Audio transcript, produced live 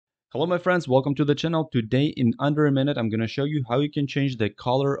Hello my friends, welcome to the channel. Today in under a minute I'm going to show you how you can change the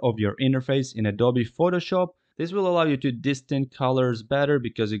color of your interface in Adobe Photoshop. This will allow you to distinct colors better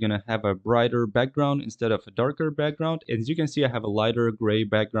because you're going to have a brighter background instead of a darker background. As you can see, I have a lighter gray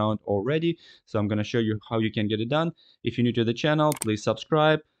background already, so I'm going to show you how you can get it done. If you're new to the channel, please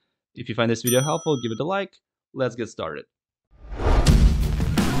subscribe. If you find this video helpful, give it a like. Let's get started.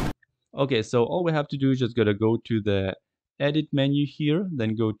 Okay, so all we have to do is just gotta go to the edit menu here,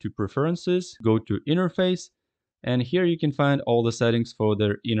 then go to preferences, go to interface, and here you can find all the settings for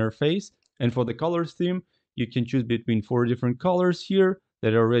the interface. And for the colors theme, you can choose between 4 different colors here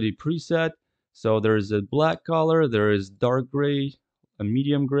that are already preset. So there is a black color, there is dark gray, a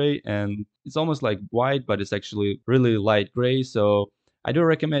medium gray, and it's almost like white, but it's actually really light gray. So I do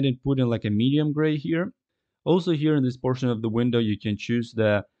recommend putting like a medium gray here. Also here in this portion of the window, you can choose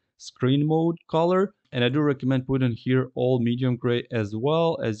the screen mode color, and I do recommend putting here all medium gray as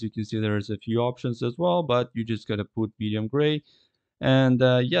well. As you can see, there's a few options as well, but you just gotta put medium gray. And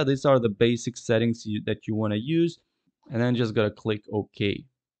yeah, these are the basic settings that you want to use, and then just gotta click OK.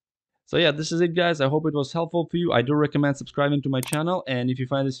 So yeah, this is it guys. I hope it was helpful for you. I do recommend subscribing to my channel, and if you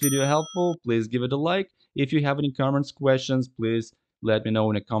find this video helpful, please give it a like. If you have any comments, questions, please let me know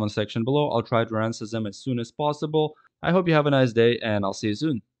in the comment section below. I'll try to answer them as soon as possible. I hope you have a nice day, and I'll see you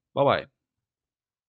soon. Bye bye.